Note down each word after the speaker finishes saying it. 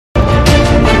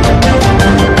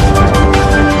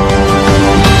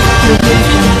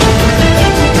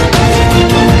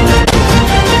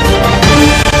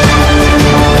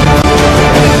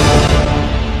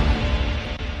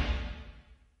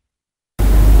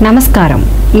నమస్కారం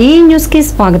ఈ న్యూస్ కి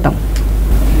స్వాగతం.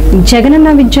 జగనన్న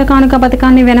విద్యా కానుక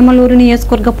పథకాన్ని వెనమలూరు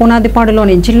నియోజకవర్గ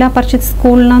పునాదిపాడులోని జిల్లా పరిషత్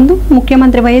స్కూల్ నందు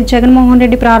ముఖ్యమంత్రి వైఎస్ జగన్మోహన్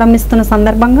రెడ్డి ప్రారంభిస్తున్న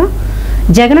సందర్భంగా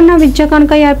జగనన్న విద్యా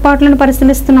కానుక ఏర్పాట్లను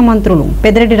పరిశీలిస్తున్న మంత్రులు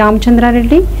పెద్దిరెడ్డి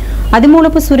రామచంద్రారెడ్డి,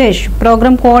 అదిమూలపు సురేష్,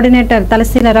 ప్రోగ్రాం కోఆర్డినేటర్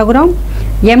తలశీల రఘురాం,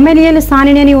 ఎమ్మెల్యేలు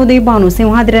సానినేని ఉదయభాను,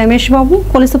 సింహాద్రి రమేష్ బాబు,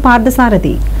 కొలుసు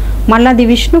పార్థసారథి, మల్లాది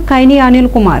విష్ణు, కైని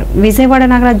అనిల్ కుమార్, విజయవాడ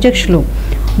నగర అధ్యక్షులు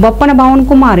బొప్పన భవన్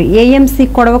కుమార్, ఏఎంసీ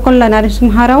కొడవకొల్ల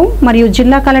నరసింహారావు మరియు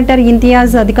జిల్లా కలెక్టర్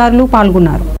ఇంతియాజ్ అధికారులు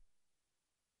పాల్గొన్నారు.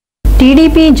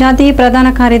 టీడీపీ జాతీయ ప్రధాన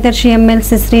కార్యదర్శి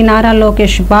ఎమ్మెల్సీ శ్రీ నారా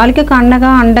లోకేష్ బాలికకు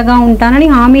అండగా ఉంటానని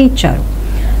హామీ ఇచ్చారు.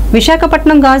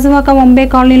 విశాఖపట్నం గాజువాక వంబే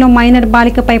కాలనీలో మైనర్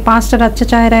బాలికపై పాస్టర్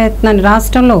అత్యాచారయత్నం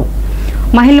రాష్ట్రంలో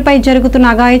మహిళపై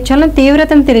జరుగుతున్న అఘాయిత్యాలను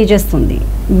తీవ్రతను తెలియజేస్తుంది.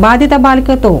 బాధిత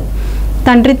బాలికతో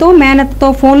తండ్రితో మేనత్తతో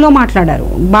ఫోన్లో మాట్లాడారు.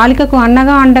 బాలికకు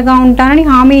అండగా ఉంటానని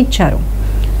హామీ ఇచ్చారు.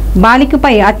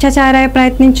 బాలికపై అత్యాచార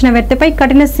ప్రయత్నించిన వ్యక్తిపై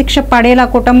కఠిన శిక్ష పడేలా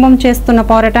కుటుంబం చేస్తున్న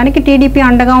పోరాటానికి టీడీపీ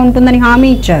అండగా ఉంటుందని హామీ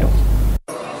ఇచ్చారు.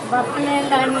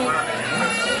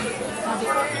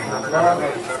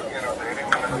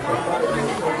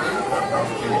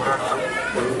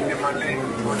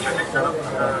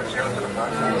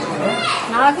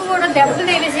 నాకు కూడా దెబ్బలు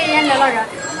తెలిసేయండి. అలాగా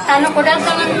తను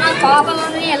కొడతానన్న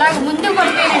కోపంలోని ఇలాగ ముందు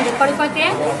పడిపోయానండి. పడిపోతే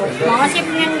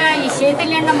మాసిపు నిండా ఈ చేతుల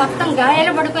నిండా మొత్తం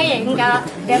గాయాలు పడిపోయాయి. ఇంకా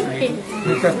దెబ్బకి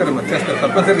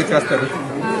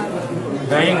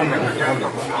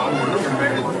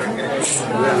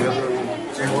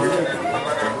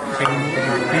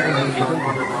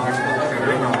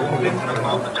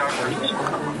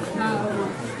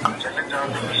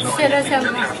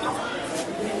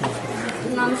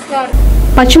నమస్కారం.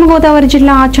 పశ్చిమ గోదావరి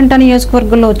జిల్లా ఆచంట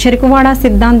నియోజకవర్గంలో చెరుకువాడ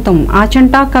సిద్ధాంతం,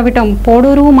 ఆచంట, కవిటం,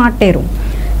 పోడూరు, మాట్టేరు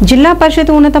జిల్లా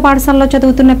పరిషత్ ఉన్నత పాఠశాలలో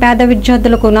చదువుతున్న పేద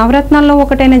విద్యార్థులకు నవరత్నాల్లో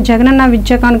ఒకటైన జగనన్న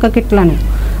విద్యా కానుక కిట్లను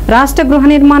రాష్ట్ర గృహ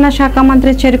నిర్మాణ శాఖ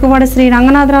మంత్రి చెరుకువాడ శ్రీ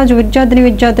రంగనాథరాజు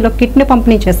విద్యార్థులకు కిట్ను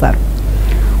పంపిణీ చేశారు.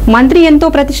 మంత్రి ఎంతో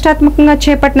ప్రతిష్టాత్మకంగా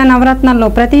చేపట్టిన నవరత్నాల్లో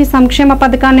ప్రతి సంక్షేమ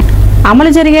పథకాన్ని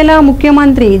అమలు జరిగేలా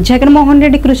ముఖ్యమంత్రి జగన్మోహన్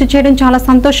రెడ్డి కృషి చేయడం చాలా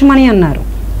సంతోషమని అన్నారు.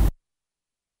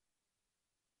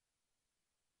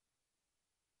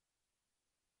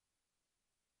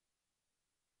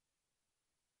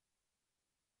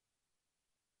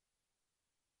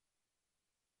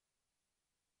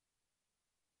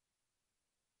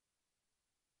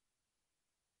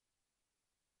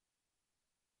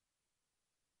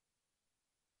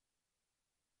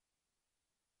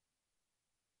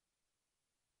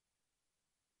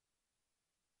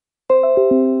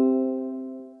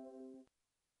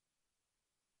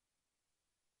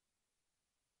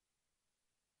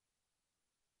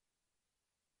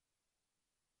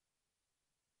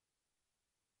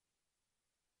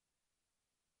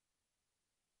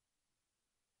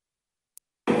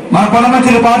 మన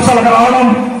కొనమంచి పాఠశాలకు రావడం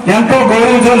ఎంతో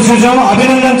గౌరవించాల్సిన విషయం,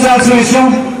 అభినందించాల్సిన విషయం.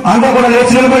 అంతా కూడా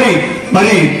లేచి నిలబడి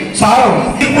మరి సార్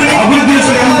అభివృద్ధి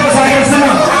ఎంతో సహకరిస్తున్న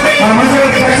మన మంత్రి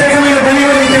ప్రత్యేకమైన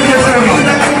ధన్యవాదాలు తెలియజేస్తున్నాను.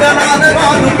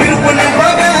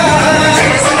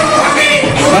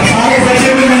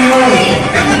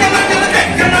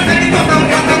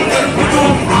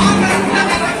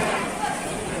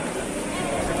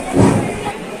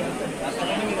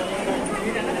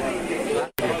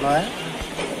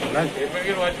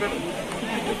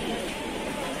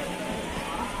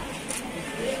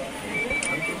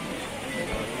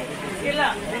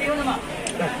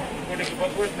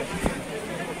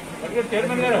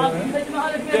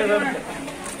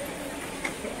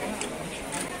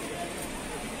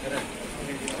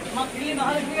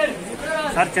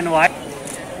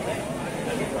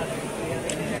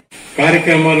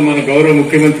 కార్యక్రమాలు మన గౌరవ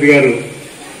ముఖ్యమంత్రి గారు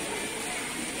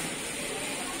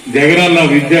జగనన్న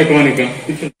విద్యా కానుక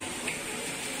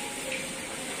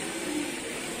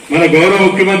మన గౌరవ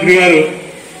ముఖ్యమంత్రి గారు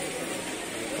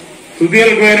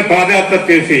సుదీర్ఘమైన పాదయాత్ర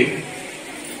చేసి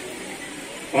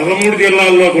 13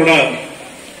 జిల్లాల్లో కూడా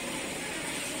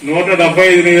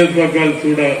 175 నియోజకవర్గాలు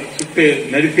చుట్టే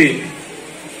నడిచి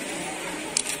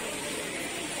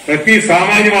ప్రతి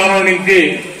సామాన్య మానవుల నుంచి,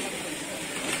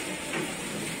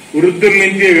 వృద్ధుల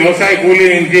నుంచి, వ్యవసాయ కూలీ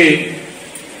నుంచి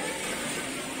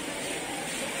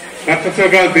కష్ట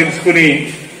సుఖాలు తెలుసుకుని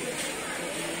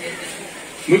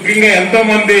ముఖ్యంగా ఎంతో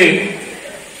మంది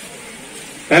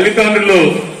తల్లిదండ్రులు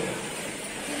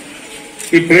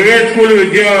ఈ ప్రైవేట్ స్కూల్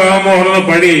విద్యా వ్యామోహంలో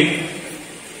పడి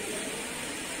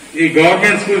ఈ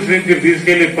గవర్నమెంట్ స్కూల్స్ నుంచి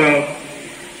తీసుకెళ్లి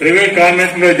ప్రైవేట్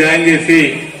కాన్వెంట్ లో జాయిన్ చేసి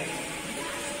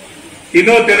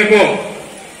తినో తినకో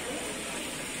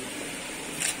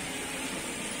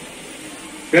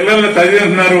పిల్లల్ని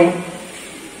చదివిస్తున్నారు.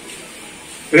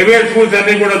 ప్రైవేట్ స్కూల్స్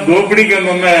అన్ని కూడా దోపిడీ కింద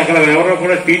ఉన్నాయి. అక్కడ ఎవరో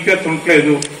కూడా టీచర్స్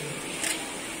ఉండలేదు.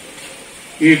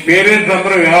 ఈ పేరెంట్స్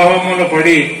అందరూ వ్యామోహంలో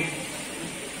పడి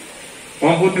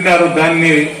పంపుతున్నారు.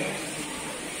 దాన్ని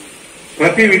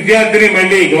ప్రతి విద్యార్థిని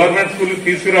మళ్లీ గవర్నమెంట్ స్కూల్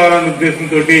తీసుకురావాలనే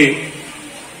ఉద్దేశంతో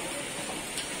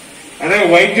అదే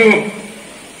వైద్యం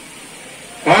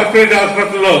కార్పొరేట్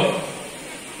హాస్పిటల్లో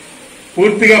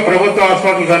పూర్తిగా ప్రభుత్వ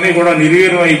హాస్పిటల్స్ అన్ని కూడా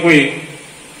నిర్వీర్యం అయిపోయి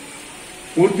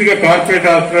పూర్తిగా కార్పొరేట్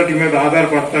హాస్పిటల్ మీద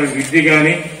ఆధారపడతారు. విద్య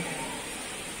కానీ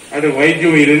అటు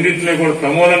వైద్యం ఈ రెండింటినీ కూడా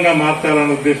సమూలంగా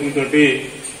మార్చాలనే ఉద్దేశంతో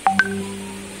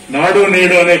నాడు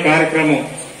నేడు అనే కార్యక్రమం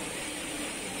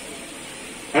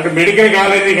అటు మెడికల్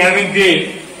కాలేజీ కానించి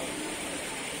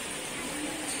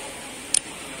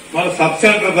మన సబ్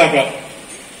సెంటర్ దాకా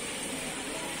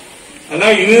అలా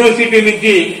యూనివర్సిటీ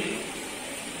నుంచి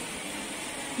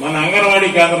మన అంగన్వాడీ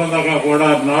కేంద్రం దాకా కూడా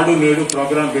నాడు నేడు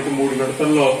ప్రోగ్రాం పెట్టి 3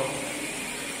 విడతల్లో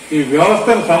ఈ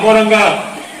వ్యవస్థను సమూలంగా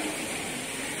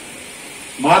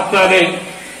మార్చాలి.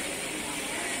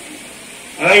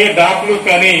 అలాగే డాక్టర్లు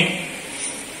కానీ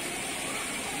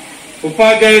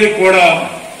ఉపాధ్యాయులకు కూడా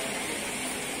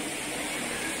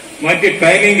మంచి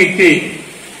ట్రైనింగ్ ఇచ్చి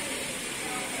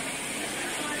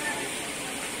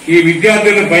ఈ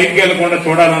విద్యార్థులను బయటికి వెళ్లకుండా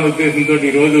చూడాలన్న ఉద్దేశంతో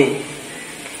ఈరోజు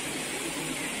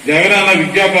జగనన్న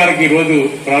విద్యాపార్క్ ఈరోజు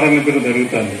ప్రారంభించడం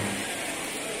జరుగుతుంది.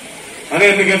 అదే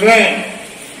ఎందుకంటే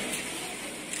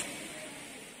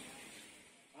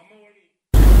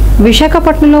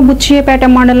విశాఖపట్నంలో బుచ్చియపేట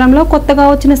మండలంలో కొత్తగా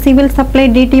వచ్చిన సివిల్ సప్లై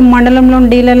డిటి మండలంలోని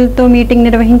డీలర్లతో మీటింగ్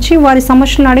నిర్వహించి వారి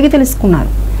సమస్యలను అడిగి తెలుసుకున్నారు.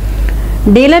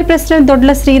 డీలర్ ప్రెసిడెంట్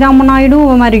దొడ్ల శ్రీరామనాయుడు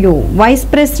మరియు వైస్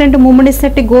ప్రెసిడెంట్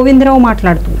ముమ్మిడిశెట్టి గోవిందరావు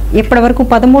మాట్లాడుతూ ఇప్పటి వరకు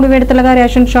 13 విడతలుగా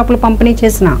రేషన్ షాపులు పంపిణీ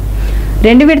చేసిన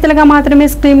 2 విడతలుగా మాత్రమే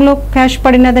స్కీమ్లో క్యాష్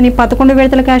పడినదని 11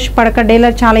 విడతల క్యాష్ పడక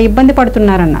డీలర్ చాలా ఇబ్బంది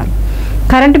పడుతున్నారన్నారు.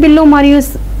 కరెంటు బిల్లు మరియు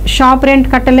షాప్ రెంట్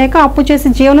కట్టలేక అప్పు చేసి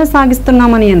జీవనం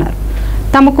సాగిస్తున్నామని అన్నారు.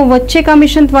 తమకు వచ్చే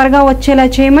కమిషన్ త్వరగా వచ్చేలా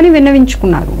చేయమని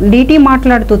విన్నవించుకున్నారు. డీటీ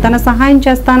మాట్లాడుతూ తన సహాయం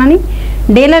చేస్తానని,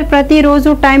 డీలర్ ప్రతిరోజు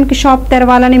టైంకి షాప్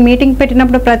తెరవాలని, మీటింగ్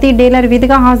పెట్టినప్పుడు ప్రతి డీలర్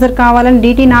విధిగా హాజరు కావాలని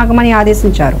డీటీ నాగమణి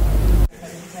ఆదేశించారు.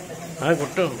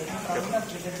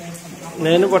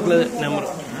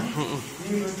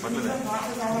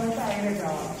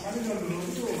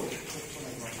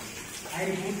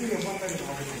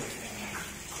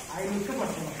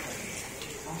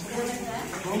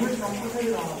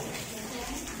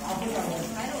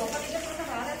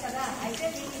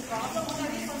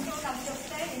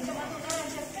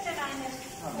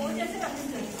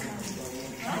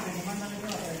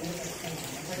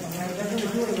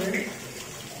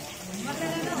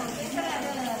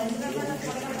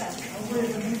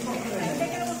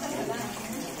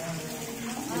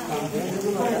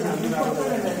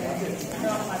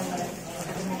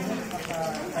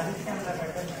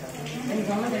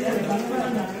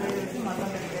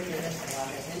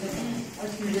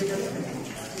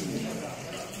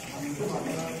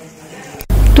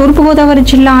 తూర్పుగోదావరి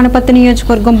జిల్లా ఆనపత్తి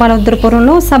నియోజకవర్గం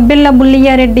బలవద్రపురంలో సబ్బెల్ల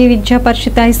బుల్లియారెడ్డి విద్యా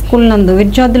పరిషత్ హై స్కూల్ నందు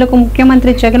విద్యార్థులకు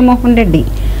ముఖ్యమంత్రి జగన్మోహన్ రెడ్డి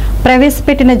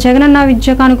ప్రవేశపెట్టిన జగనన్న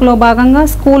విద్యా కానుకలో భాగంగా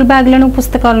స్కూల్ బ్యాగులను,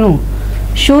 పుస్తకాలను,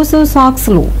 షూస్,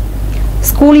 సాక్స్లు,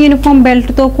 స్కూల్ యూనిఫామ్,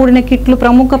 బెల్ట్తో కూడిన కిట్లు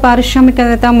ప్రముఖ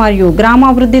పారిశ్రామికవేత్త మరియు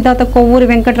గ్రామాభివృద్ధిదాత కొవ్వూరి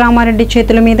వెంకటరామారెడ్డి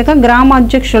చేతుల మీదుగా గ్రామ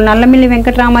అధ్యక్షులు నల్లమిల్లి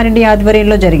వెంకటరామారెడ్డి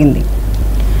ఆధ్వర్యంలో జరిగింది.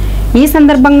 ఈ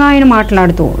సందర్భంగా ఆయన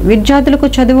మాట్లాడుతూ విద్యార్థులకు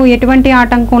చదువు ఎటువంటి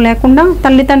ఆటంకం లేకుండా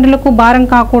తల్లిదండ్రులకు భారం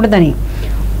కాకూడదని,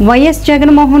 వైఎస్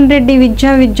జగన్మోహన్ రెడ్డి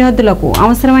విద్యార్థులకు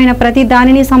అవసరమైన ప్రతి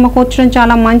దానిని సమకూర్చడం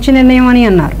చాలా మంచి నిర్ణయం అని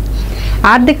అన్నారు.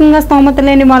 ఆర్థికంగా స్తోమత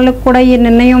లేని వాళ్లకు కూడా ఈ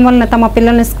నిర్ణయం వలన తమ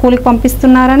పిల్లల్ని స్కూల్కి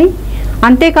పంపిస్తున్నారని,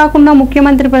 అంతేకాకుండా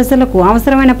ముఖ్యమంత్రి ప్రజలకు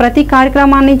అవసరమైన ప్రతి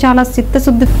కార్యక్రమాన్ని చాలా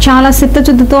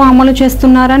చిత్తశుద్ధితో అమలు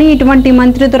చేస్తున్నారని, ఇటువంటి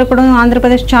మంత్రి దొరకడం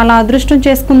ఆంధ్రప్రదేశ్ చాలా అదృష్టం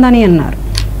చేసుకుందని అన్నారు.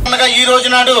 ఈ రోజు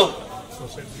నాడు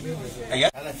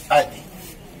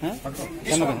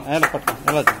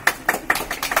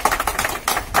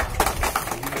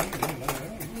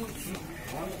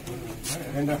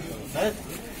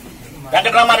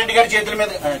వెంకటరామారెడ్డి గారి చేతుల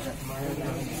మీద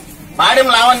పాడెం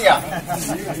లావణ్య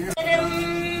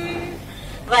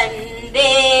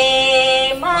వందే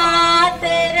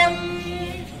మాతరం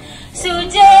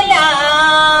సుజలాం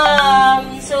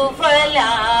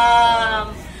సుఫలాం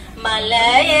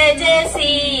మలయజ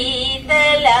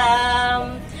శీతలాం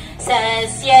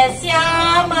సస్యశ్యామలాం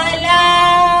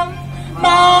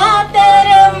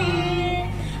మాతరం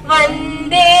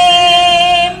వందే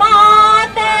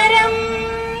మాతరం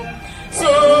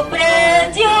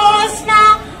సుప్రజ్యోత్స్నా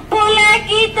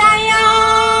పులకితయామినీం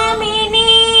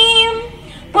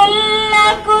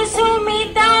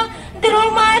పుల్లకుసుమిత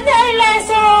ద్రుమదళ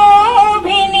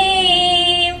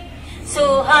శోభినీం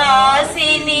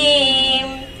సుహాసినీం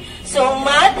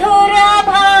సుమధుర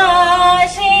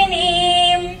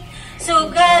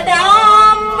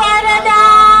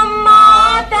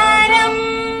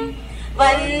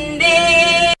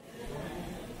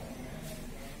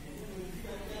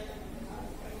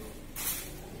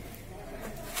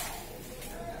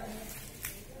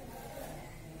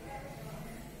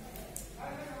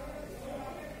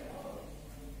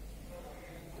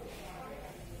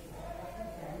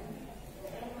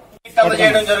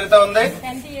అందజేయడం జరుగుతూ ఉంది.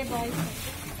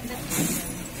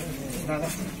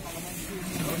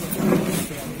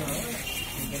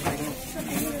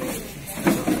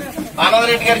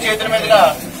 ఆనందరెడ్డి గారి చేతుల మీదుగా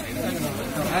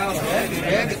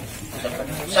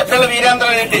సభ్యుల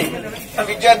వీరేంద్రారెడ్డి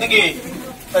విద్యార్థికి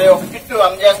ఒక కిట్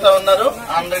అందజేస్తా ఉన్నారు.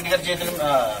 ఆనందరెడ్డి గారి చేతుల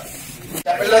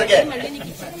సభ్యులకే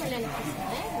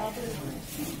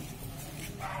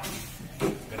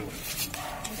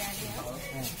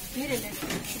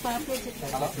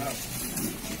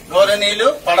గౌరవనీయులు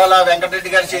పడాల వెంకటరెడ్డి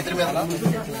గారి చేతుల మీద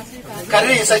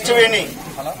కర్రీ సత్యవేణి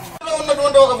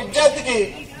ఉన్నటువంటి ఒక విద్యార్థికి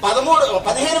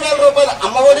 15,000 రూపాయలు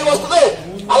అమ్మఒడి వస్తుంది.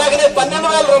 అలాగనే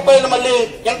 12,000 రూపాయలు మళ్ళీ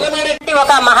ఇంటర్మీడియట్.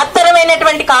 ఒక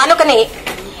మహత్తరమైనటువంటి కానుకని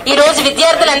ఈ రోజు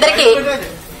విద్యార్థులందరికీ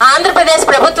ఆంధ్రప్రదేశ్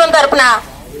ప్రభుత్వం తరఫున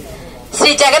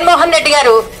శ్రీ జగన్మోహన్ రెడ్డి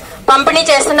గారు పంపిణీ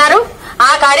చేస్తున్నారు.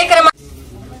 ఆ కార్యక్రమం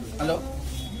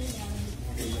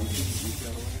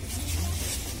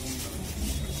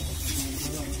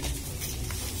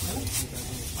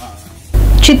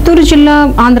చిత్తూరు జిల్లా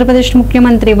ఆంధ్రప్రదేశ్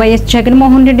ముఖ్యమంత్రి వైఎస్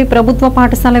జగన్మోహన్ రెడ్డి ప్రభుత్వ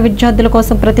పాఠశాల విద్యార్థుల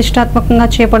కోసం ప్రతిష్టాత్మకంగా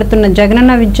చేపడుతున్న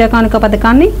జగనన్న విద్యా కానుక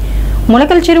పథకాన్ని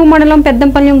ములకల చెరువు మండలం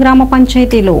పెద్దంపల్లి గ్రామ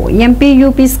పంచాయతీలో ఎంపీ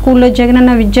యూపీ స్కూల్లో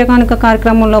జగనన్న విద్యా కానుక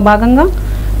కార్యక్రమంలో భాగంగా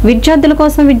విద్యార్థుల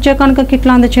కోసం విద్యా కానుక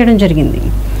కిట్లు అందజేయడం జరిగింది.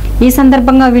 ఈ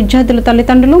సందర్భంగా విద్యార్థుల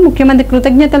తల్లిదండ్రులు ముఖ్యమంత్రి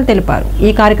కృతజ్ఞతలు తెలిపారు.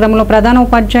 ఈ కార్యక్రమంలో ప్రధాన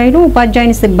ఉపాధ్యాయులు,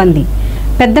 ఉపాధ్యాయుని సిబ్బంది,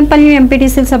 పెద్దంపల్లి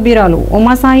ఎంపీటీసీ సభ్యురాలు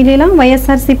ఉమాసాయిలీల,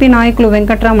 వైఎస్ఆర్సీపీ నాయకులు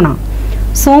వెంకటరమణ,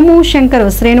 సోము, శంకర్,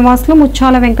 శ్రీనివాసులు,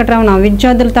 ముచ్చాల వెంకటరమణ,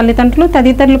 విద్యార్థుల తల్లిదండ్రులు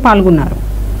తదితరులు పాల్గొన్నారు.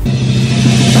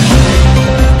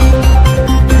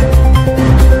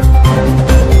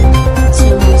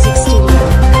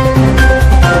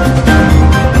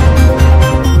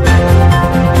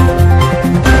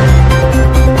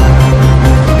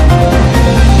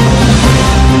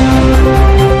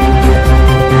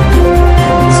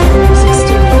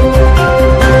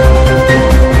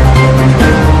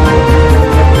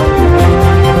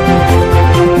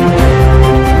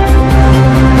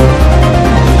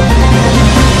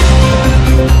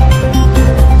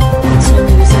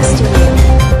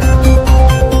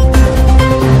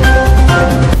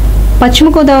 పశ్చిమ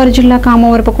గోదావరి జిల్లా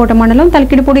కామవరపుకోట మండలం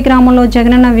తలికిడిపూడి గ్రామంలో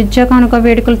జగనన్న విద్యా కానుక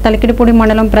వేడుకలు తలికిడిపూడి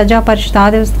మండలం ప్రజా పరిషత్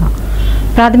ఆదేశ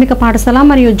ప్రాథమిక పాఠశాల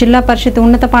మరియు జిల్లా పరిషత్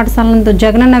ఉన్నత పాఠశాల నందు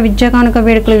జగనన్న విద్యా కానుక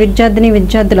వేడుకలు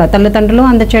విద్యార్థుల తల్లిదండ్రులు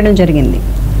అందజేయడం జరిగింది.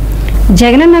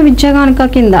 జగనన్న విద్యా కానుక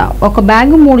కింద ఒక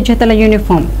బ్యాగు, 3 జతల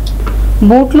యూనిఫామ్,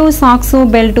 బూట్లు, సాక్స్,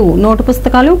 బెల్టు, నోటు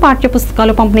పుస్తకాలు, పాఠ్య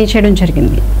పుస్తకాలు పంపిణీ చేయడం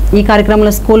జరిగింది. ఈ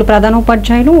కార్యక్రమంలో స్కూల్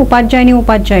ప్రధానోపాధ్యాయులు,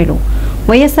 ఉపాధ్యాయులు,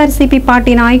 వైఎస్ఆర్సీపీ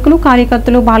పార్టీ నాయకులు,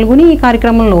 కార్యకర్తలు పాల్గొని ఈ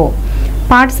కార్యక్రమంలో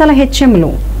పాఠశాల హెచ్ఎంలు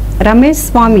రమేష్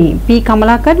స్వామి, P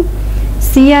Kamalakar,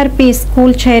 CRP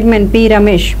school chairman P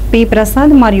Ramesh, P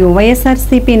Prasad మరియు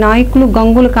వైఎస్ఆర్సీపీ నాయకులు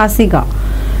గంగుల కాశీగా,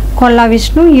 కొల్లా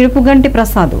విష్ణు, ఇడుపుగంటి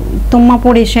ప్రసాద్,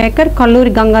 తుమ్మపూడి శేఖర్,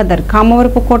 కల్లూరి గంగాధర్,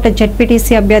 కామవరపుకోట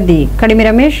జెడ్పీటీసీ అభ్యర్థి కడిమి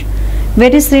రమేష్,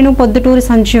 వెర్రి శ్రీను, పొద్దుటూరి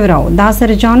సంజీవరావు,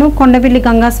 దాసరి జాను, కొండవిల్లి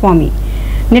గంగాస్వామి,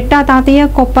 నిట్టా తాతయ్య,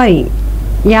 కొప్పరి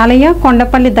యాలయ్య,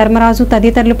 కొండపల్లి ధర్మరాజు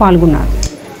తదితరులు పాల్గొన్నారు.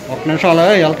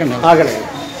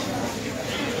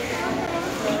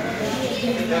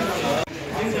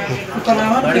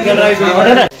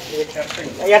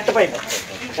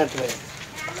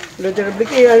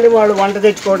 వచ్చేటప్పటికి వాళ్ళు వంట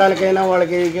తెచ్చుకోవడానికైనా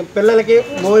వాళ్ళకి పిల్లలకి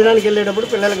భోజనానికి వెళ్ళేటప్పుడు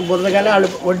పిల్లలకి బురదగానే వాళ్ళు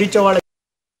వడ్డించే వాళ్ళకి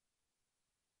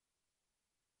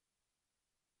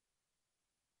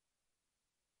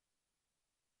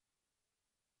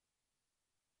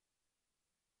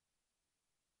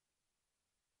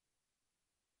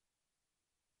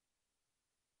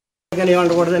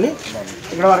ఏమంటకూడదని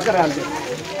ఇక్కడ వరకు రాదు.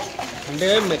 అంటే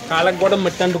కాళ్ళకు కూడా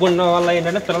మట్టి అంటుకున్న వల్ల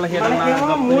ఏంటంటే పిల్లలకి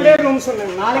 3 రూమ్స్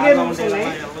ఉన్నాయి, 4 రూమ్స్ ఉన్నాయి.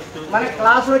 మన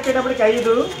క్లాస్ వచ్చేటప్పటికి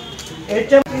 5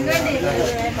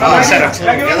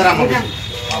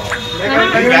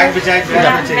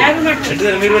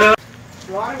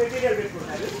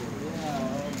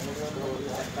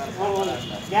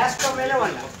 గ్యాస్ స్టవ్ మీద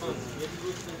వంట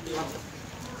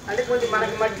అంటే కొంచెం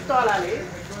మనకి మట్టి తోలాలి.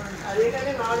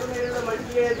 అదేంటంటే 4 నెలల్లో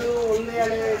మట్టి లేదు ఉంది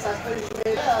అనే సస్పెన్స్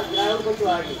మీద గ్రామం కొంచెం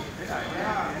ఆగి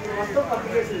మొత్తం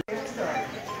పట్టుకేసి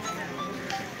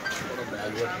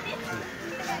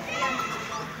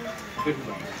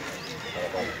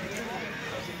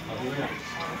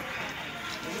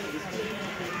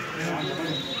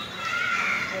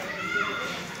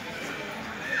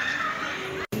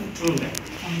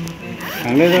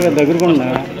దగ్గరకుండా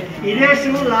ఇదే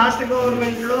షూ లాస్ట్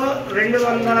గవర్నమెంట్ లో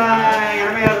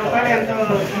 286 రూపాయలు ఎంతో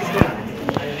తీసుకున్నారు.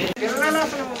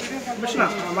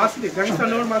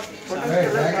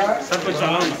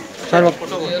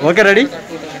 Okay ready.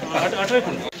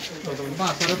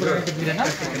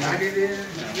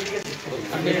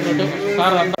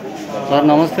 సార్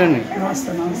నమస్తే అండి.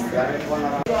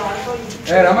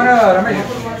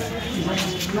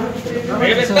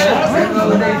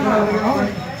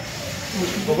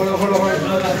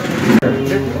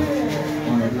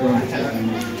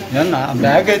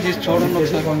 బ్యాగ్ తీసి చూడండి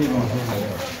ఒకసారి,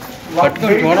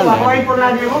 పట్టుకొని చూడండి. వైపు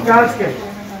ఉన్నదేమో గర్ల్స్ కి,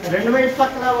 రెండు వైపు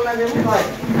పక్కన ఉన్నదేమో బాయ్.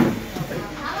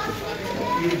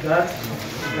 ఈ గర్ల్స్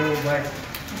బాయ్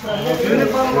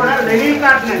యూనిఫామ్ కూడా రెడీ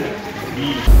కాటన్ అండి.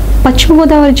 పశ్చిమ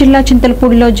గోదావరి జిల్లా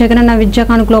చింతలపూడిలో జగనన్న విద్యా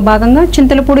కానుకలో భాగంగా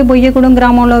చింతలపూడి బొయ్యగూడెం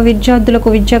గ్రామంలో విద్యార్థులకు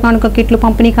విద్యా కానుక కిట్లు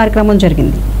పంపిణీ కార్యక్రమం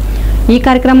జరిగింది. ఈ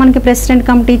కార్యక్రమానికి president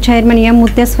committee chairman M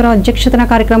Mutteswara Rao అధ్యక్షతన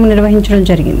కార్యక్రమం నిర్వహించడం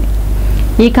జరిగింది.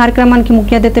 ఈ కార్యక్రమానికి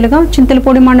ముఖ్య అతిథులుగా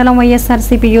చింతలపూడి మండలం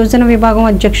వైఎస్ఆర్సీపీ యోజన విభాగం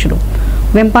అధ్యక్షుడు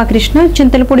వెంపాకృష్ణ,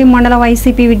 చింతలపూడి మండల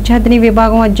వైసీపీ విద్యార్థిని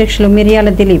విభాగం అధ్యక్షులు మిరియాల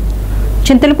దిలీప్,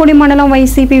 చింతలపూడి మండలం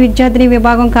వైసీపీ విద్యార్థిని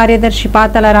విభాగం కార్యదర్శి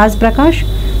పాతల రాజ్ ప్రకాష్,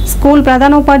 స్కూల్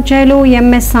ప్రధానోపాధ్యాయులు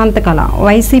ఎంఎస్ శాంతకళ,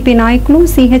 వైసీపీ నాయకులు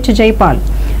సిహెచ్ జైపాల్,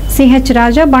 సిహెచ్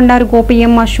రాజా, బండారు గోపి,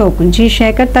 ఎం అశోక్, జి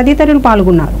శేఖర్ తదితరులు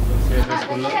పాల్గొన్నారు.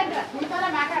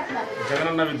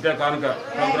 జగనన్న విద్యా కానుక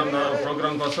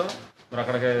ప్రోగ్రాం కోసం మరి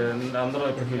అక్కడికి అందరూ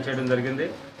ఇక్కడికి చేయడం జరిగింది.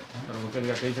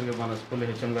 ముఖ్యంగా టీచర్కి, మన స్కూల్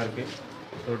హెచ్ఎం గారికి,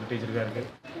 తోటి టీచర్ గారికి,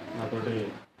 నాతోటి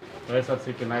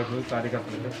వైఎస్ఆర్సీపీ నాయకులు,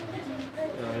 కార్యకర్తలకు,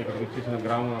 ఇక్కడికి వచ్చేసిన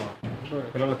గ్రామ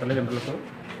పిల్లల తల్లిదండ్రులకు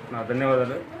నా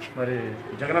ధన్యవాదాలు. మరి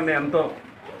జగనన్న ఎంతో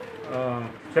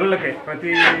పిల్లలకి ప్రతి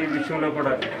విషయంలో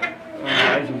కూడా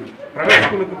ప్రైవేట్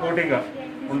స్కూల్కి పోటీగా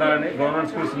ఉండాలని,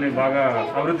 గవర్నమెంట్ స్కూల్స్ని బాగా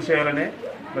అభివృద్ధి చేయాలని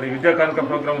మరి విద్యా కానుక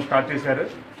ప్రోగ్రాం స్టార్ట్ చేశారు.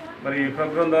 మరి ఈ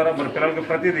ప్రోగ్రాం ద్వారా మరి పిల్లలకి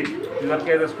ప్రతిదీ ఇదివరకు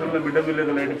ఏదో స్కూల్లో మిడ్ డే మీల్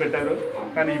ఏదో లైట్ పెట్టారు,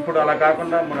 కానీ ఇప్పుడు అలా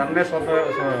కాకుండా మరి అన్నీ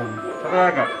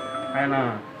స్వతహాగా ఆయన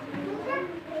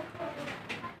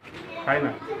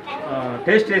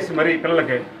టేస్ట్ చేసి మరి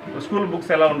పిల్లలకి స్కూల్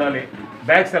బుక్స్ ఎలా ఉండాలి,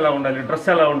 బ్యాగ్స్ ఎలా ఉండాలి, డ్రెస్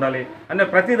ఎలా ఉండాలి అనే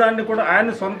ప్రతిదాన్ని కూడా ఆయన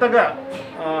సొంతగా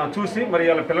చూసి మరి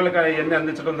వాళ్ళ పిల్లలకి ఇవన్నీ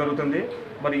అందించడం జరుగుతుంది.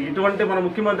 మరి ఇటువంటి మన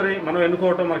ముఖ్యమంత్రి మనం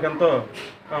ఎన్నుకోవటం మనకు ఎంతో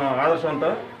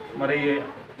ఆదర్శవంతం. మరి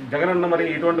జగనన్న మరి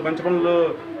ఇటువంటి మంచి పనులు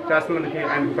చేస్తున్నందుకు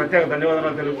ఆయనకు ప్రత్యేక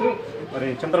ధన్యవాదాలు తెలుపుతూ మరి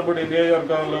చింతలపూడి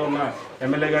నియోజకవర్గంలో ఉన్న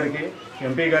ఎమ్మెల్యే గారికి,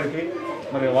 ఎంపీ గారికి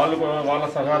మరి వాళ్ళ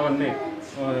సహకారాన్ని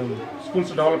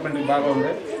స్కూల్స్ డెవలప్మెంట్కి బాగా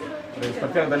ఉంది. మరి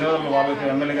ప్రత్యేక ధన్యవాదాలు వాళ్ళకి,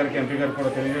 ఎమ్మెల్యే గారికి, ఎంపీ గారికి కూడా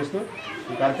తెలియజేస్తూ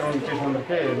ఈ కార్యక్రమం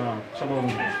ఇచ్చేసినందుకే నా శుభం.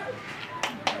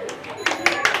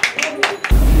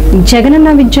 జగనన్న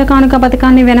విద్యా కానుక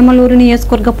పథకాన్ని వెనమలూరు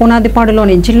నియోజకవర్గ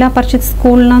పునాదిపాడులోని జిల్లా పరిషత్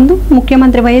స్కూల్ నందు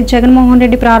ముఖ్యమంత్రి వైఎస్ జగన్మోహన్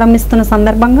రెడ్డి ప్రారంభిస్తున్న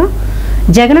సందర్భంగా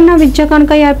జగనన్న విద్యా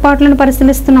కానుక ఏర్పాట్లను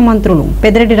పరిశీలిస్తున్న మంత్రులు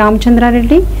పెద్దిరెడ్డి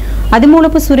రామచంద్రారెడ్డి,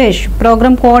 అదిమూలపు సురేష్,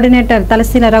 ప్రోగ్రాం కోఆర్డినేటర్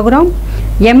తలశీల రఘురాం,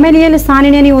 ఎమ్మెల్యేలు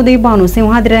సానినేని ఉదయభాను,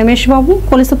 సింహాద్రి రమేష్ బాబు,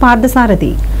 కొలుసు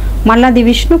పార్థసారథి, మల్లాది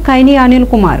విష్ణు, కైని అనిల్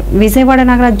కుమార్, విజయవాడ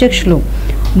నగర అధ్యక్షులు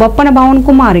బొప్పన భవన్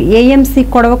కుమార్, ఏఎంసీ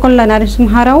కొడవకొల్ల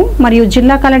నరసింహారావు మరియు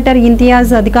జిల్లా కలెక్టర్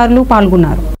ఇంతియాజ్ అధికారులు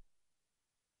పాల్గొన్నారు.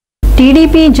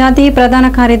 టీడీపీ జాతీయ ప్రధాన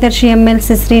కార్యదర్శి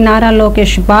ఎమ్మెల్సీ శ్రీ నారా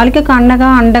లోకేష్ బాలికకు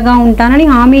అండగా ఉంటానని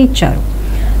హామీ ఇచ్చారు.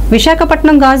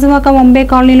 విశాఖపట్నం గాజువాక వంబే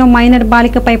కాలనీలో మైనర్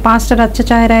బాలికపై పాస్టర్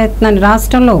అత్యాచారయత్నాన్ని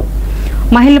రాష్ట్రంలో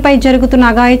మహిళపై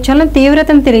జరుగుతున్న అఘాయిత్యాలను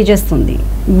తీవ్రతను తెలియజేస్తుంది.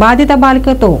 బాధిత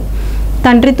బాలికతో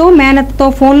తండ్రితో, మేనత్తతో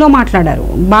ఫోన్లో మాట్లాడారు.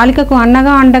 బాలికకు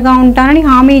అండగా ఉంటానని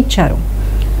హామీ ఇచ్చారు.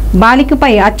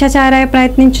 బాలికపై అత్యాచార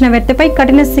ప్రయత్నించిన వ్యక్తిపై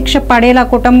కఠిన శిక్ష పడేలా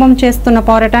కుటుంబం చేస్తున్న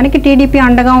పోరాటానికి టీడీపీ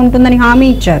అండగా ఉంటుందని హామీ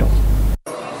ఇచ్చారు.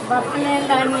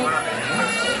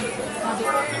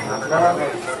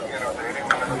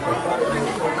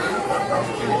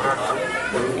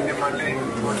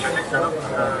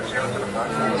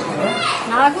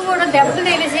 నాకు కూడా దెబ్బలు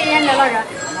తెలిసేయండి. అలాగా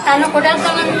తను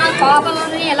కొడేస్తానన్న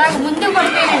కోపంలోని ఇలాగ ముందు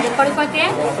పడిపోయానండి. పడిపోతే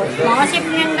మాసిప్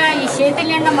నిండా, ఈ చేతుల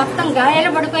నిండా మొత్తం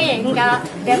గాయాలు పడిపోయాయి. ఇంకా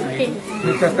దెబ్బకి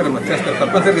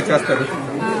తప్పనిసరిగా చేస్తారు.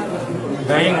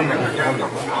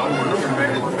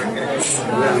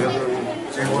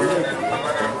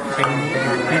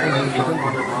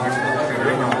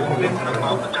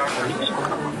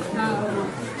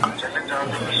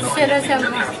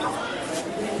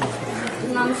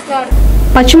 నమస్కారం.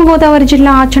 పశ్చిమ గోదావరి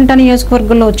జిల్లా ఆచంట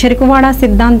నియోజకవర్గంలో చెరుకువాడ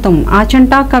సిద్ధాంతం,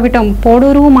 ఆచంట, కవిటం,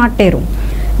 పోడూరు, మాట్టేరు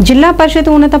జిల్లా పరిషత్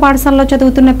ఉన్నత పాఠశాలలో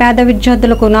చదువుతున్న పేద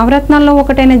విద్యార్థులకు నవరత్నాల్లో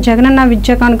ఒకటైన జగనన్న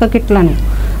విద్యా కానుక కిట్లను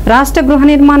రాష్ట్ర గృహ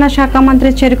నిర్మాణ శాఖ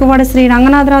మంత్రి చెరుకువాడ శ్రీ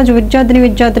రంగనాథరాజు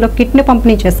విద్యార్థులకు కిట్ను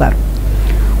పంపిణీ చేశారు.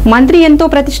 మంత్రి ఎంతో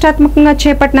ప్రతిష్టాత్మకంగా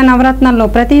చేపట్టిన నవరత్నాల్లో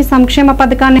ప్రతి సంక్షేమ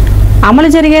పథకాన్ని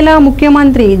అమలు జరిగేలా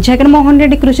ముఖ్యమంత్రి జగన్మోహన్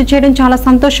రెడ్డి కృషి చేయడం చాలా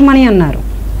సంతోషమని అన్నారు.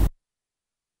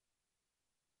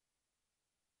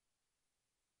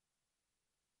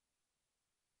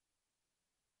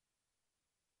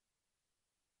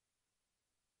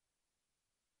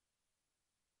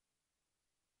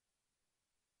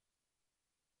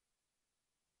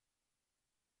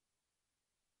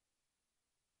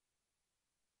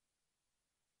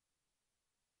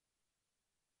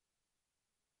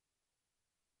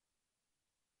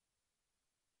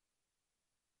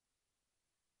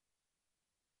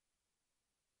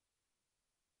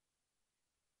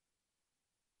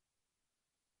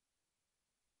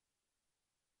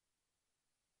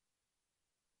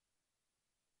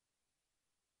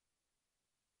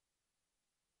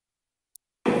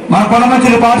 మన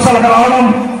పొన్నమంచిలి పాఠశాలకు రావడం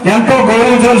ఎంతో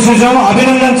గౌరవించాల్సిన విషయం,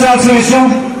 అభినందించాల్సిన విషయం.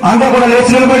 అంతా కూడా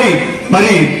లేచి నిలబడి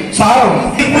మరి సార్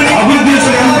అభివృద్ధి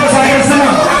ఎంతో సహకరిస్తున్న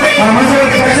మన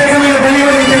మనుషులకు ప్రత్యేకమైన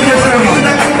ధన్యవాదాలు తెలియజేస్తున్నాము.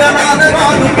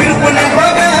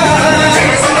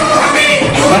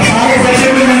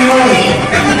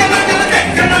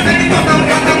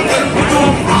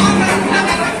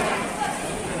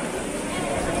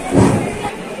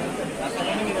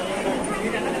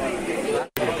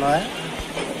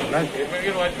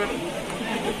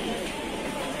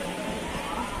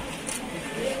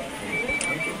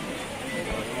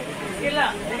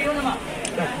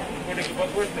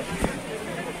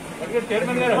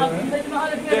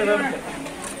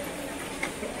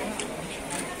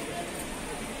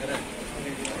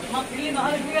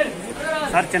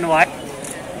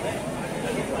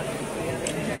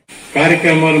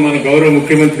 కార్యక్రమాలు మన గౌరవ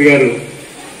ముఖ్యమంత్రి గారు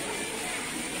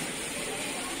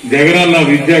జగనన్న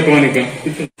విద్యా కానుక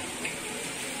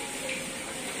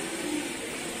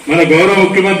మన గౌరవ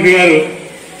ముఖ్యమంత్రి గారు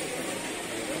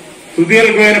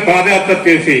సుదీర్ఘమైన పాదయాత్ర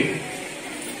చేసి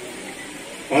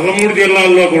 13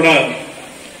 జిల్లాల్లో కూడా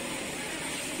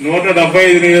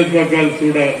 175 నియోజకవర్గాలు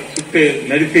చుట్టే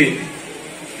నడిచి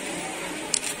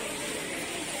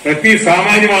ప్రతి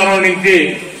సామాన్య మానవుడి నుంచి,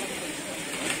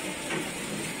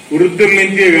 వృద్ధుల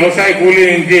నుంచి, వ్యవసాయ కూలీ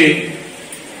నుంచి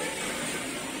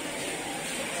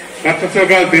కష్ట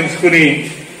సుఖాలు తెలుసుకుని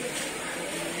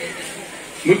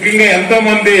ముఖ్యంగా ఎంతో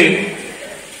మంది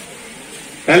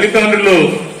తల్లిదండ్రులు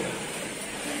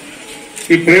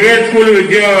ఈ ప్రైవేట్ స్కూల్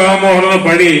విద్యా వ్యామోహంలో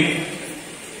పడి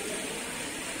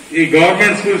ఈ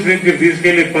గవర్నమెంట్ స్కూల్స్ నుంచి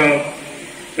తీసుకెళ్లి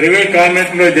ప్రైవేట్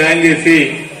కాన్వెంట్ లో జాయిన్ చేసి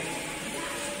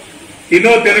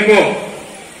తినో తినకో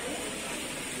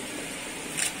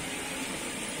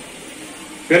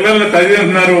పిల్లల్ని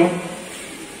చదివిస్తున్నారు.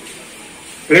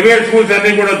 ప్రైవేట్ స్కూల్స్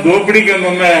అన్ని కూడా దోపిడీ కింద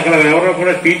ఉన్నాయి. అక్కడ ఎవరో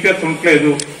కూడా టీచర్స్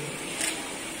ఉండలేదు.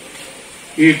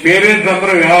 ఈ పేరెంట్స్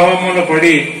అందరూ వ్యామోహంలో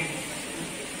పడి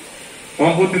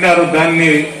పంపుతున్నారు.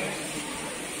 దాన్ని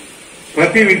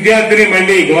ప్రతి విద్యార్థిని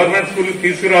మళ్లీ గవర్నమెంట్ స్కూల్కి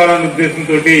తీసుకురావాలనే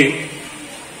ఉద్దేశంతో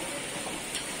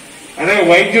అదే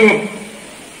వైద్యం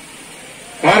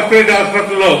కార్పొరేట్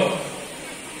హాస్పిటల్లో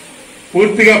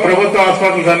పూర్తిగా ప్రభుత్వ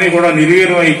హాస్పిటల్స్ అన్ని కూడా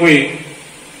నిర్వీర్యం అయిపోయి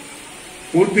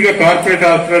పూర్తిగా కార్పొరేట్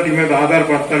హాస్పిటల్ మీద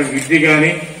ఆధారపడతారు. విద్య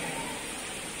కానీ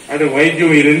అటు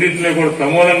వైద్యం ఈ రెండింటినీ కూడా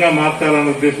సమూలంగా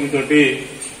మార్చాలనే ఉద్దేశంతో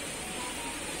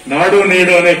నాడు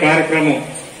నేడు అనే కార్యక్రమం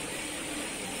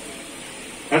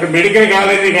అటు మెడికల్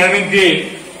కాలేజీ కాడి నుంచి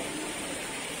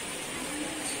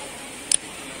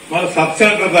మన సబ్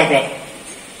సెంటర్ దాకా,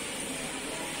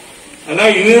 అలా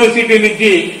యూనివర్సిటీ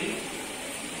నుంచి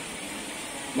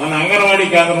మన అంగన్వాడీ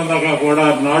కేంద్రం దాకా కూడా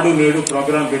నాడు నేడు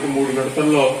ప్రోగ్రాం పెట్టి 3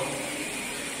 విడతల్లో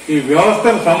ఈ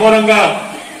వ్యవస్థను సమూలంగా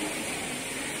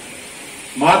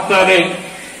మార్చాలి.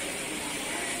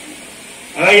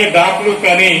 అలాగే డాక్టర్లు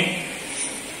కానీ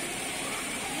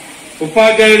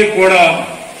ఉపాధ్యాయులకు కూడా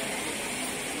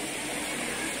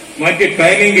మంచి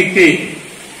ట్రైనింగ్ ఇచ్చి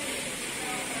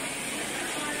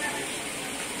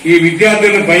ఈ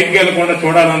విద్యార్థులను బయటికి వెళ్లకుండా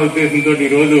చూడాలన్న ఉద్దేశంతో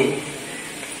ఈరోజు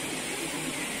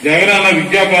జగనన్న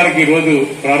విద్యా కానుక ఈరోజు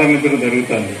ప్రారంభించడం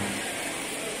జరుగుతుంది.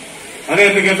 అదే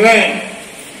ఎందుకంటే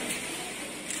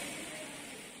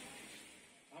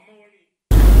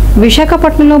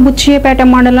విశాఖపట్నంలో బుచ్చియేపేట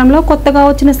మండలంలో కొత్తగా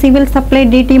వచ్చిన సివిల్ సప్లై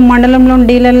డిటి మండలంలోని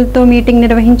డీలర్లతో మీటింగ్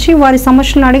నిర్వహించి వారి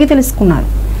సమస్యలను అడిగి తెలుసుకున్నారు.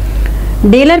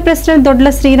 డీలర్ ప్రెసిడెంట్ దొడ్ల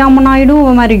శ్రీరామనాయుడు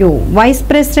మరియు వైస్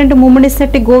ప్రెసిడెంట్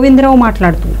ముమ్మిడిశెట్టి గోవిందరావు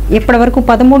మాట్లాడుతూ ఇప్పటివరకు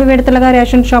 13 విడతలుగా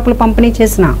రేషన్ షాపులు పంపిణీ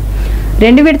చేసిన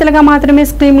 2 విడతలుగా మాత్రమే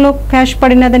స్కీమ్లో క్యాష్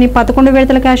పడినదని, 11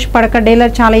 విడతల క్యాష్ పడక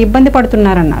డీలర్ చాలా ఇబ్బంది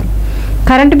పడుతున్నారన్నారు.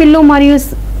 కరెంటు బిల్లు మరియు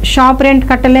షాప్ రెంట్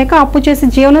కట్టలేక అప్పు చేసి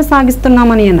జీవనం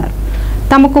సాగిస్తున్నామని అన్నారు.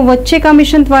 తమకు వచ్చే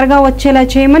కమిషన్ త్వరగా వచ్చేలా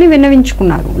చేయమని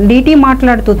విన్నవించుకున్నారు. డీటీ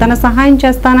మాట్లాడుతూ తన సహాయం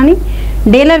చేస్తానని,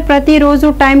 డీలర్ ప్రతిరోజు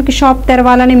టైంకి షాప్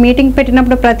తెరవాలని, మీటింగ్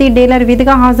పెట్టినప్పుడు ప్రతి డీలర్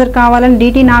విధిగా హాజరు కావాలని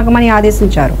డీటీ నాగమణి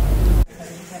ఆదేశించారు.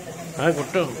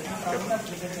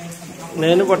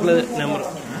 నేను కొట్టలేదు నెంబర్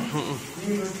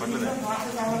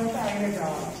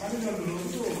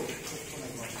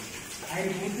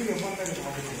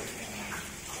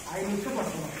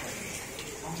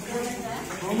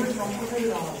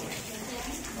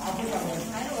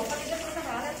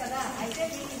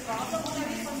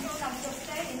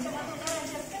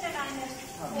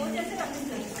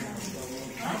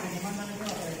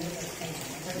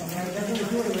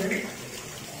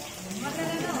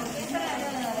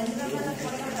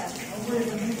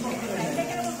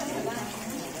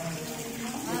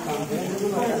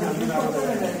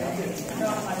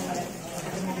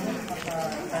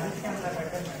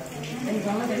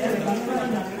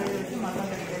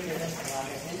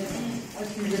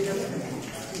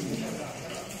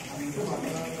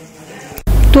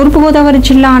తూర్పుగోదావరి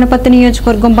జిల్లా ఆనపత్తి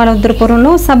నియోజకవర్గం బలవద్రపురంలో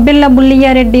సబ్బెల్ల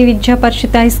బుల్లియారెడ్డి విద్యా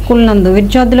పరిషత్ హై స్కూల్ నందు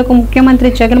విద్యార్థులకు ముఖ్యమంత్రి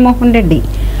జగన్మోహన్ రెడ్డి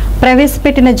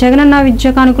ప్రవేశపెట్టిన జగనన్న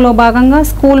విద్యా కానుకలో భాగంగా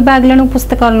స్కూల్ బ్యాగులను,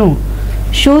 పుస్తకాలను,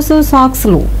 షూస్,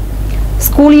 సాక్స్లు,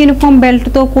 స్కూల్ యూనిఫామ్,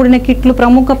 బెల్ట్తో కూడిన కిట్లు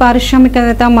ప్రముఖ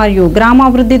పారిశ్రామికవేత్త మరియు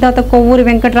గ్రామాభివృద్ధిదాత కొవ్వూరి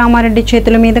వెంకటరామారెడ్డి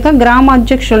చేతుల మీదుగా గ్రామ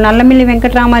అధ్యక్షులు నల్లమిల్లి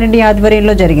వెంకటరామారెడ్డి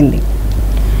ఆధ్వర్యంలో జరిగింది.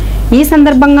 ఈ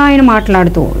సందర్భంగా ఆయన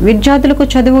మాట్లాడుతూ విద్యార్థులకు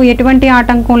చదువు ఎటువంటి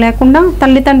ఆటంకం లేకుండా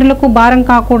తల్లిదండ్రులకు భారం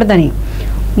కాకూడదని,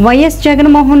 వైఎస్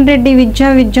జగన్మోహన్ రెడ్డి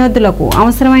విద్యార్థులకు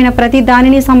అవసరమైన ప్రతి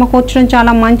దానిని సమకూర్చడం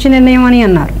చాలా మంచి నిర్ణయం అని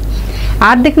అన్నారు.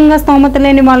 ఆర్థికంగా స్తోమత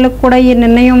లేని వాళ్లకు కూడా ఈ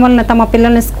నిర్ణయం వలన తమ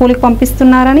పిల్లల్ని స్కూల్కి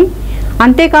పంపిస్తున్నారని,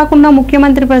 అంతేకాకుండా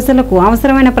ముఖ్యమంత్రి ప్రజలకు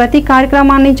అవసరమైన ప్రతి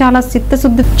కార్యక్రమాన్ని చాలా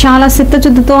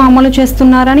చిత్తశుద్ధితో అమలు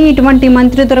చేస్తున్నారని, ఇటువంటి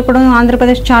మంత్రి దొరకడం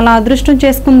ఆంధ్రప్రదేశ్ చాలా అదృష్టం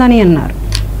చేసుకుందని అన్నారు.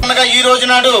 ఈ రోజు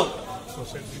నాడు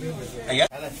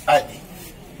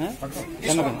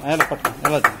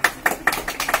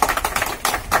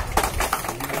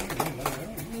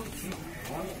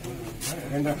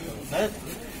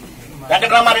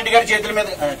వెంకటరామారెడ్డి గారి చేతుల మీద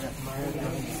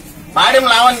మాడెం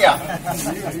లావణ్య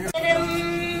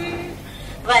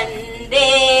వందే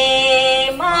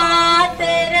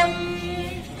మాతరం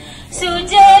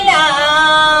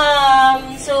సుజలాం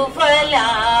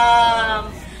సుఫలాం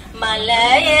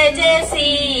మలయజ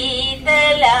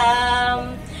శీతలాం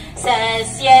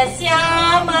సస్యశ్యామలాం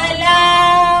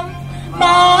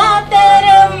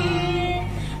మాతరం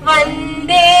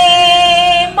వందే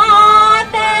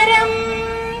మాతరం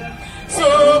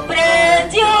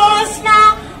సుప్రజ్యోత్స్నా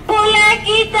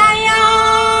పులకితయామినీం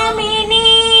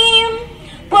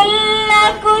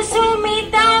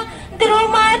పుల్లకుసుమిత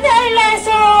ద్రుమదళ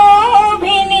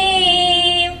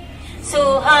శోభినీం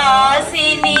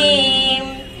సుహాసినీం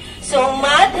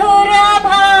సుమధుర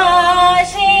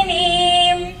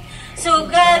భాషిణీం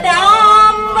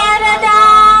సుఖదాం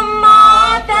వరదాం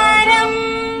మాతరం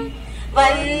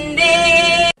వందే.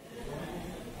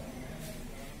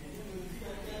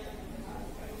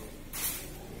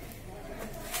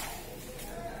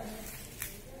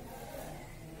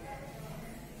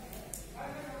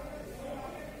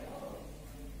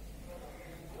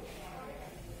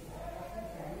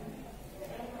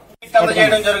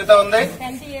 చేయడం జరుగుతూ ఉంది.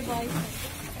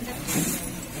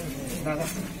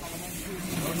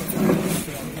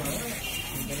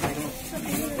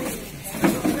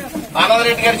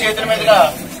 ఆనందరెడ్డి గారి చేతుల మీదుగా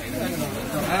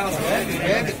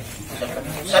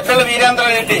సబ్బెల్ల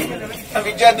వీరేంద్రారెడ్డి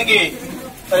విద్యార్థికి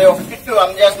ఒక కిట్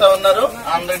అందజేస్తా ఉన్నారు.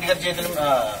 ఆనందరెడ్డి గారి చేతుల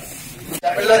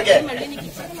సబ్బెల్లరికే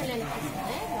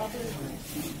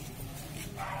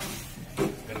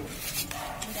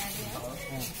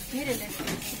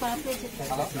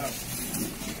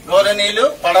గౌరవనీయులు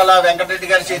పడాల వెంకటరెడ్డి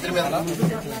గారి చేతుల మీద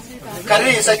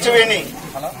కర్రీ సత్యవేణి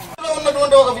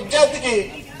ఉన్నటువంటి ఒక విద్యార్థికి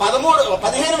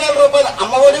 15,000 రూపాయలు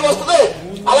అమ్మఒడి వస్తుంది.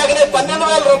 అలాగనే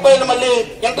 12,000 రూపాయలు మళ్ళీ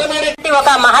ఇంటర్మీడియట్. ఒక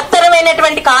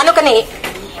మహత్తరమైనటువంటి కానుకని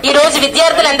ఈ రోజు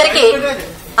విద్యార్థులందరికీ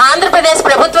ఆంధ్రప్రదేశ్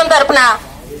ప్రభుత్వం తరపున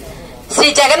శ్రీ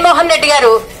జగన్మోహన్ రెడ్డి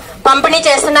గారు పంపిణీ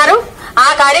చేస్తున్నారు. ఆ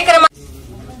కార్యక్రమం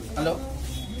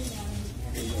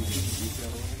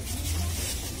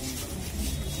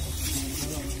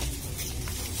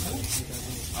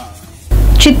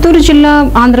చిత్తూరు జిల్లా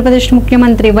ఆంధ్రప్రదేశ్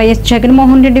ముఖ్యమంత్రి వైఎస్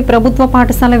జగన్మోహన్ రెడ్డి ప్రభుత్వ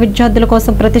పాఠశాల విద్యార్థుల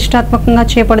కోసం ప్రతిష్టాత్మకంగా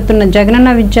చేపడుతున్న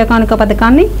జగనన్న విద్యా కానుక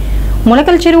పథకాన్ని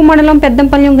ములకల చెరువు మండలం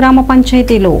పెద్దంపల్లి గ్రామ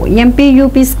పంచాయతీలో ఎంపీ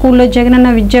యూపీ స్కూల్లో జగనన్న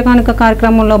విద్యా కానుక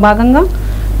కార్యక్రమంలో భాగంగా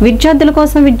విద్యార్థుల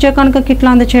కోసం విద్యా కానుక కిట్లు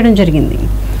అందజేయడం జరిగింది.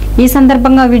 ఈ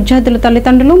సందర్భంగా విద్యార్థుల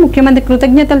తల్లిదండ్రులు ముఖ్యమంత్రి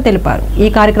కృతజ్ఞతలు తెలిపారు. ఈ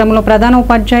కార్యక్రమంలో ప్రధాన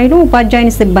ఉపాధ్యాయులు,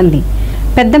 ఉపాధ్యాయుని సిబ్బంది,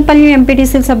 పెద్దంపల్లి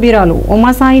ఎంపీటీసీ సభ్యురాలు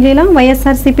ఉమాసాయిలీల,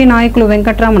 వైఎస్ఆర్సీపీ నాయకులు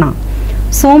వెంకటరమణ,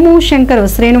 సోము, శంకర్,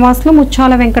 శ్రీనివాసులు,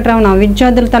 ముచ్చాల వెంకటరమణ,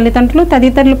 విద్యార్థుల తల్లిదండ్రులు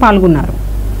తదితరులు పాల్గొన్నారు.